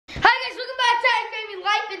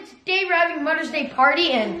we're having a Mother's Day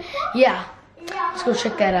party, and yeah, let's go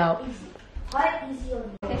check that out.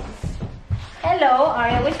 Hello,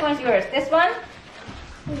 Aria. Which one's yours? This one?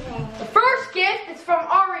 The first gift is from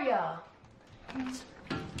Aria.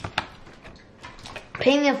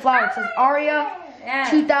 Painting a flower. It says Aria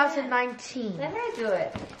 2019. Let her do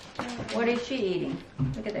it. What is she eating?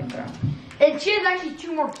 Look at that girl. And she has actually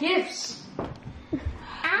 2 more gifts.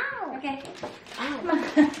 Ow. Okay.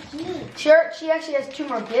 She actually has 2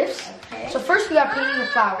 more gifts. Okay. So first we got painting the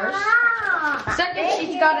flowers. Second,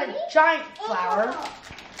 she's got a giant flower.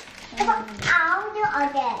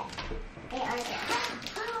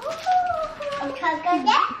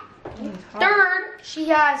 Third, she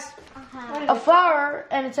has a flower,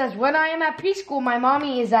 and it says, when I am at preschool, my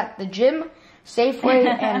mommy is at the gym, Safeway,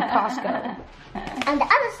 and Costco. On the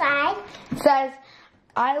other side, it says,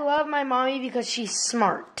 I love my mommy because she's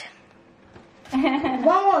smart.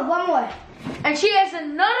 one more. And she has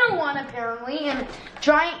another one, apparently, in a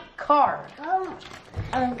giant card.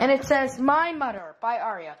 And it says, My Mother by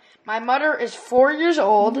Aria. My mother is 4 years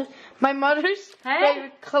old. My mother's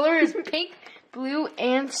favorite color is pink, blue,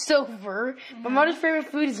 and silver. My mother's favorite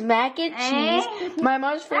food is mac and cheese. My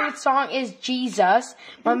mother's favorite song is Jesus.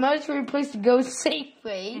 My mother's favorite place to go is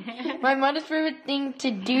Safeway. My mother's favorite thing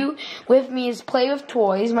to do with me is play with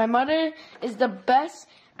toys. My mother is the best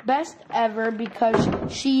ever because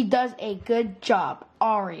she does a good job.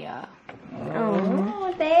 Aria.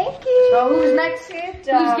 Oh, thank you. So who's next? Good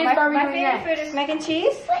job. Whose gift are we my doing favorite next? food is mac and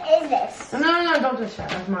cheese. what is this? No, don't touch that.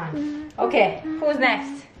 That's mine. Okay, who's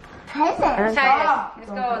next? Present. Titus.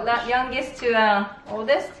 Let's go youngest to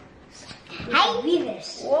oldest. I read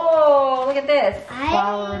this. Whoa, look at this.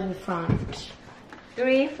 Flower in the front.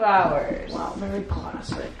 3 flowers. Wow, very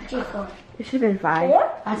classic. It should have been 5.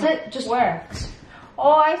 4? That's it? Just Where?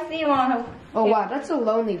 Oh, I see one. Oh wow, that's a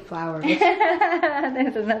lonely flower.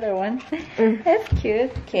 There's another one. That's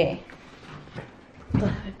cute. Okay.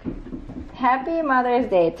 Happy Mother's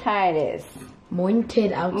Day, Titus.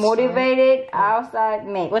 Motivated outside. Motivated outside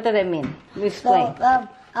make. What does that mean? Explain. So,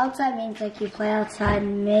 outside means like you play outside.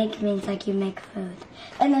 Make means like you make food.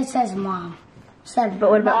 And it says mom. But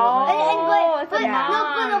what about it's a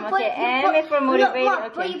mom. Okay, M is for motivated.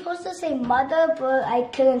 But Okay. you're supposed to say mother, but I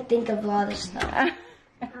couldn't think of a lot of stuff.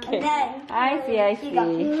 Okay. And then, I see. you got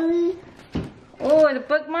Oh, the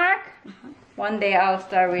bookmark? One day I'll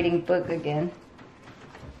start reading book again.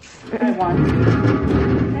 I want to.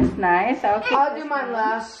 That's nice. I'll do my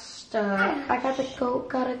last. I gotta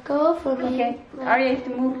go for me. Okay. Aria, you have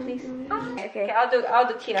to move, please. Okay. I'll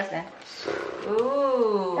do Tia's then.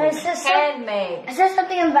 Ooh. And it says Handmade. It says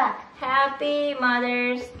something in the back. Happy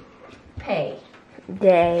Mother's Day.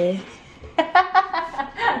 Day?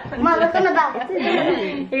 Mom, look on the back.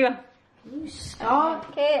 Here you go. You stop.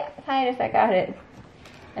 Okay, Titus, I got it.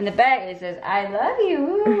 And the back it says, I love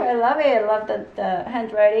you. I love it. I love the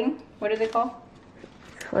handwriting. What is it called?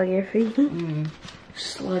 Calligraphy.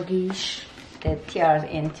 Sluggish. That Tiara's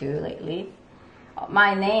into lately.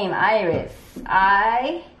 My name, Iris.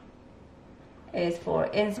 I is for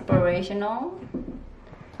inspirational,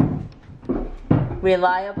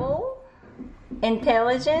 reliable,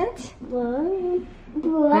 intelligent.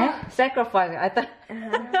 What? Sacrifice. I thought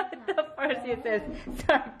the first it says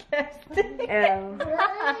sarcastic.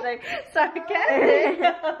 Like sarcastic.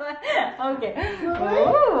 Okay.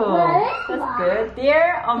 Ooh, that's good.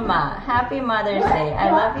 Dear Oma, happy Mother's Day.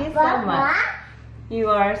 I love you so much. You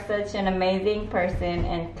are such an amazing person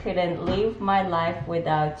and couldn't live my life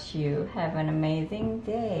without you. Have an amazing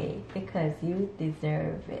day because you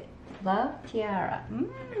deserve it. Love, Tiara.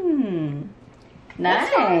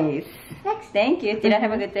 Nice. Thank you. Did I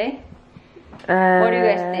have a good day? What do you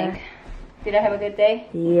guys think? Did I have a good day?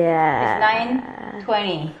 Yeah. It's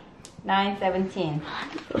 9:20. 9:17.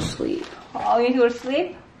 Go sleep. Oh, you go to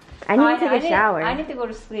sleep? I need to take a shower. I need to go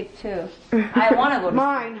to sleep too. I want to go to sleep.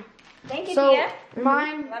 Mine. Thank you, So Tia.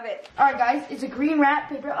 mine. Love it. Alright guys, it's a green wrap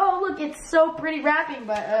paper. Oh look, it's so pretty wrapping,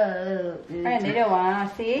 but I didn't want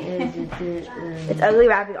to see. It's ugly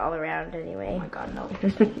wrapping all around Oh anyway. my god, no.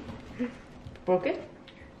 Broken?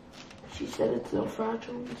 She said it's so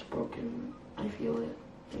fragile, it's broken. I feel it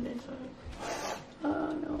inside.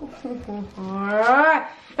 Oh no. Alright.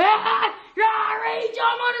 Read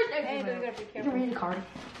your mother's. Hey, but we gotta be You careful. can read the card.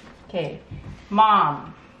 Okay.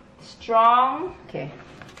 Mom. Strong. Okay.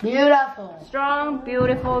 Beautiful. Strong,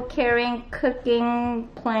 beautiful, caring, cooking,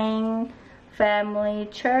 playing, family,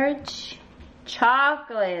 church,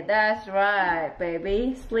 chocolate. That's right,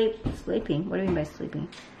 baby. Sleeping. What do you mean by sleeping?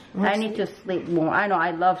 I need to sleep more. I know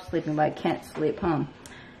I love sleeping, but I can't sleep,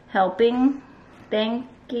 Helping,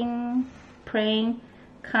 thanking, praying,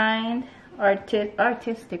 kind,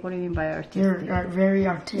 Artistic. What do you mean by artistic? You're very You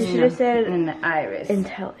artistic. should have said In the iris.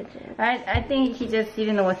 intelligent. I think he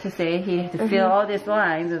didn't know what to say. He had to fill all these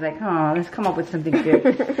lines. He was like, oh, let's come up with something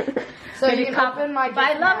good. So you can open my. But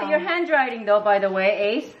I love your handwriting though, by the way,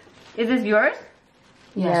 Ace. Is this yours?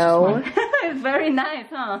 Yes, No. It's very nice,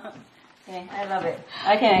 huh? Okay, I love it.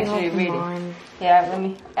 I can actually read it. Mine. Yeah, let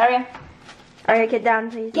me. Aria, Alright, get down,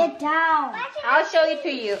 please. Get down. I'll show it to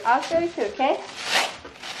you. I'll show it to you, okay?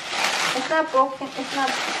 It's not broken. It's not.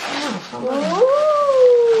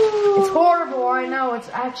 It's horrible. I know. It's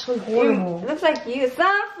actually horrible. It looks like you.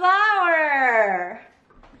 Sunflower.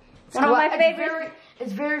 One of my favorite.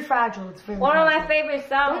 It's very fragile. It's very. One of my favorite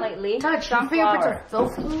songs lately. Touch your fingerprints are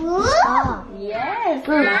filthy. Oh. Yes.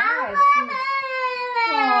 Nice.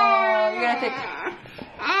 Oh, you're gonna take.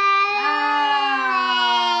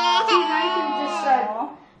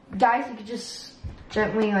 Guys, you could just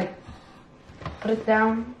gently like put it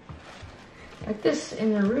down like this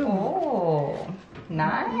in your room. Oh,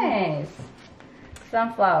 nice.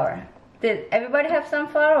 Sunflower. Did everybody have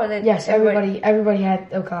sunflower? Or did Yes, everybody had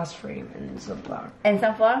a glass frame and sunflower. And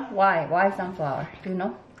sunflower? Why? Why sunflower? Do you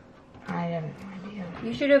know? I have no idea.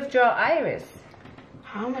 You should have drawn iris.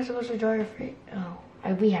 How am I supposed to draw your frame? Oh,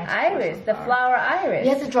 we had to Iris, draw the sunflower. flower iris.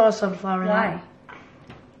 You have to draw a sunflower. Why? Now.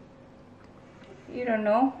 You don't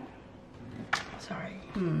know? Sorry.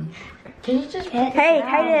 Hmm. Can you just? Hey,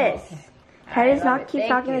 Titus. Titus, I love not it. keep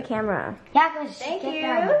Thank talking you. to the camera. Yeah, cause Thank get you.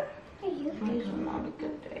 down. Today's not a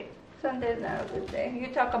good day. Sunday's not a good day. You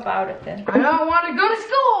talk about it then. I don't want to go to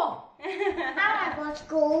school. I like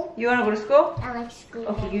school. You wanna go to school? I like school.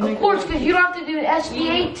 Okay, you Of course, because you don't have to do an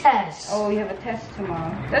SBA test. Oh, you have a test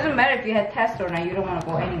tomorrow. Doesn't matter if you had test or not. You don't want to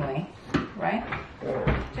go anyway, right?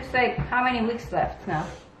 Just like how many weeks left now?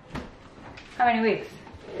 How many weeks?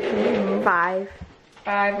 5.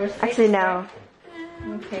 5 or 6? Actually, no.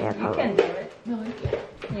 Okay, Yeah, you probably. can do it. No, you can't.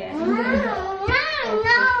 Yeah.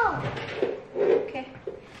 No. Okay.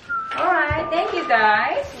 All right. Thank you,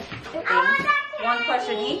 guys. One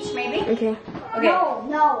question each, maybe. Okay. Okay.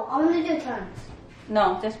 No, I'm gonna do turns.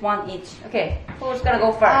 No, just one each. Okay. Who's gonna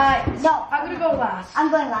go first? No, I'm gonna go last. I'm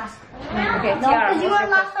going last. Okay, No, Tiara. because you what's were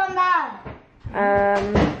your last on that.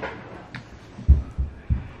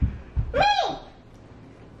 Me.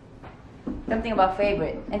 Something about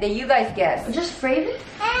favorite, and then you guys guess. Just favorite?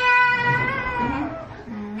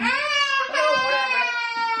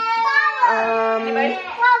 Anybody?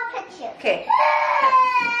 Well, picture. Okay.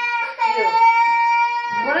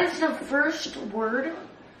 What is the first word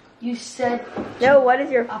you said? No, what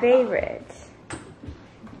is your favorite?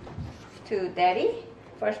 To Daddy.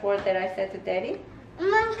 First word that I said to Daddy.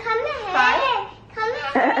 Mom, come ahead. Come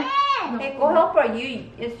ahead. Hey, go help her.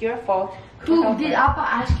 It's your fault. Go Who help did her. Appa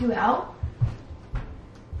ask you out?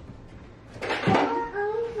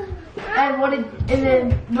 And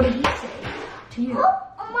then what did he say to you? You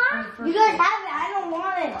guys have it. I don't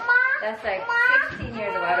want it. That's like 16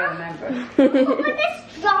 years ago. I don't remember. Who put this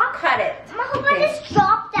drop? Cut it. Mom, who put this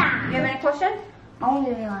drop down? You have any question? I want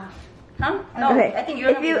to be last. Huh? No. Okay. I think you're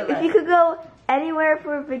if gonna you be the if you could go anywhere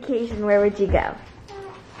for a vacation, where would you go?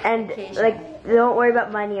 And Vacation. like, don't worry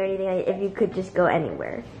about money or anything. Like, if you could just go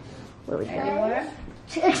anywhere, where would you go? Anywhere?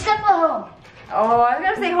 Except for home. Oh, I was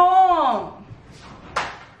gonna say home.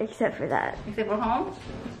 Except for that. Except for home?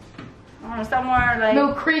 Oh, somewhere like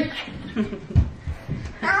No creek. Snohomish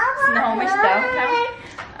downtown.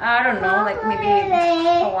 I don't know, like maybe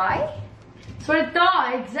Hawaii. That's what I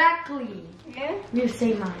thought, exactly. Yeah. You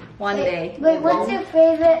say mine. One day. Wait, what's your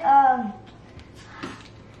favorite,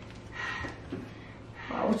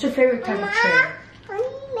 Wow, what's your favorite type of chair?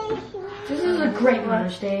 This is a great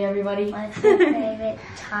Mother's Day, everybody. What's your favorite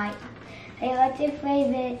type? Hey, what's your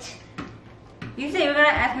favorite? You said you were gonna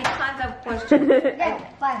ask me tons of questions. Yeah,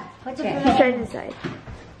 fine. What's your Okay. He's favorite? trying to decide.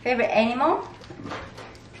 Favorite animal?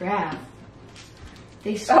 Giraffe.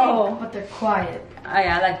 They sing, Oh. but they're quiet.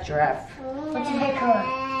 I like giraffe. What's your favorite color?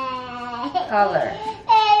 Color.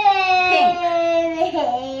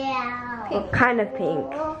 What kind of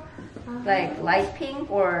pink? Like light pink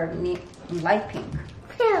or light pink?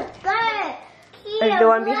 Like the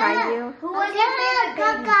one behind you? Who was your favorite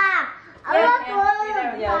baby?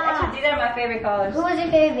 Yeah. Actually, these are my favorite colors. Who was your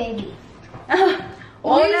favorite baby?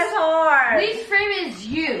 Oh, that's hard. Least favorite is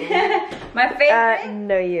you. My favorite?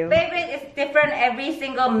 No, you. Favorite is different every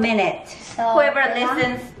single minute. So, Whoever Emma?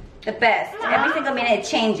 listens the best. Every single minute it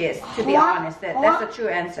changes, to be honest. That's the true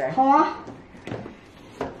answer. Huh?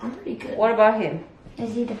 I'm pretty good. What about him?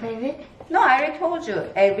 Is he the favorite? No, I already told you.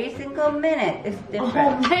 Every single minute is Oh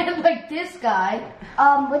different. man, like this guy.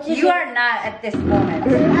 What's your You are not at this moment.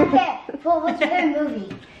 Okay, well, what's your favorite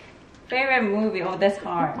movie? Favorite movie? Oh, that's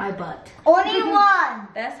hard. My butt. Only one.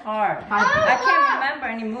 That's hard. My butt. I can't remember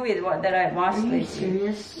any movie that I watched Are you lately.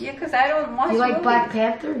 serious? Yeah, because I don't watch Do you like movies. Black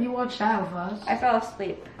Panther? You watched that with us. I fell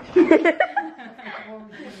asleep.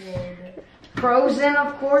 Frozen,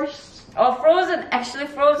 of course. Oh, Frozen. Actually,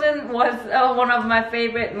 Frozen was one of my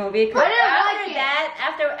favorite movies. I didn't After like it.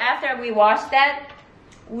 that, after we watched that,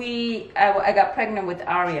 I got pregnant with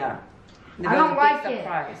Aria. It I was don't a like big it.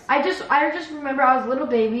 surprise. I just remember I was a little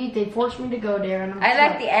baby. They forced me to go there, and I'm I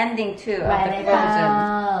like like, the ending too of Let the it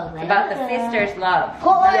Frozen. go. About the sisters' love.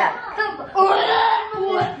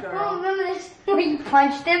 Remember this? We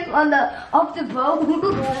punched him on the off the boat.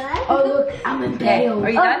 oh look, I'm in Okay, bail. are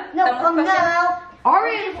you done? No, Done with questions? no.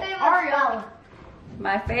 Aria.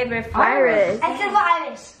 My favorite flower. Iris. Except for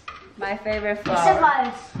Iris. My favorite Except for flower.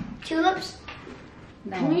 Iris. Tulips.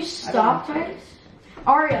 No, Can you I stop, don't know. Titus?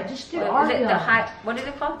 Aria, just do What is it? Aria. What is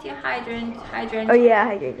it called? Hydrangea. Oh yeah,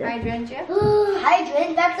 hydrangea. Hydrangea?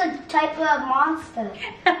 Hydrant, that's a type of monster.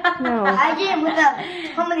 No. Hydrant with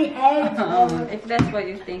how many heads? If that's what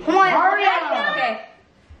you think. Come on, Aria. Okay.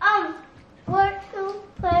 What to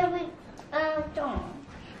play with Dawn?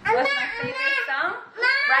 What's my favorite song?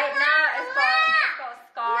 Right now it's called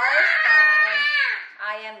Scars by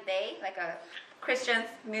I Am They, like a Christian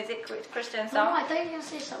music, Christian No, song. I thought you were gonna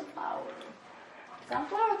say sunflower.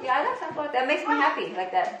 Sunflower? Yeah, I like sunflower. That makes me happy,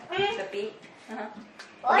 like that. The beat. Okay.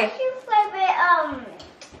 What's your favorite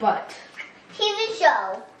But TV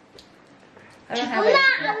show? I don't have it.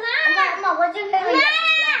 Mama, what's your favorite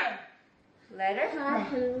Letter?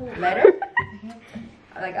 Letter?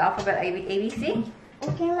 Like alphabet ABC? T?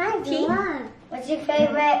 What's your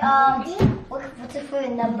favorite what's your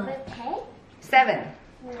favorite number? 7.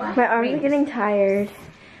 My arms are getting tired.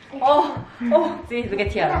 Oh, see, look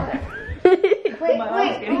at Tiara. Wait, My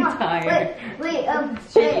arm's getting tired. Wait,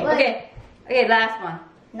 Okay, last one.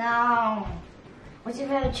 No. What's your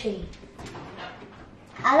favorite tree?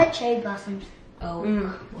 I like cherry blossoms. oh,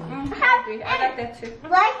 I like that too.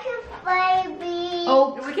 What's your baby?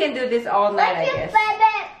 oh, We can do this all night, I guess.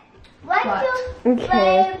 What's your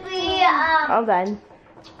Okay. baby? All done.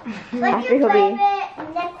 What's After your he'll be-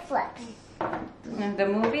 favorite Netflix? The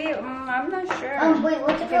movie? I'm not sure. Wait,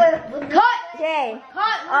 what's your favorite? cut, Okay.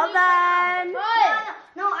 cut, All done.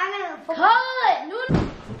 No, I'm gonna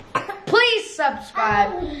cut. Please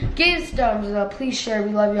subscribe, give us thumbs up, please share. We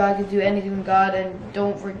love you. I can do anything with God, and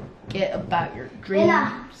don't forget about your dreams.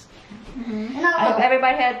 I hope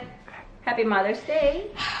everybody had Happy Mother's Day.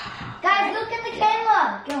 Guys, look at the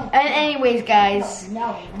camera. Go. And anyways, guys,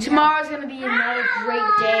 No. tomorrow's gonna be another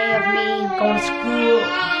great day of me going to school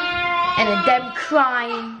and then them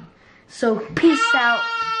crying. So peace out,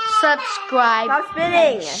 subscribe, Stop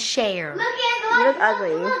spinning. and share. Look You look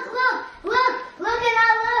ugly. Look at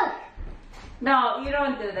that look. No, you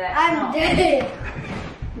don't do that. I'm dead.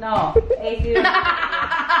 No. Hey, dude.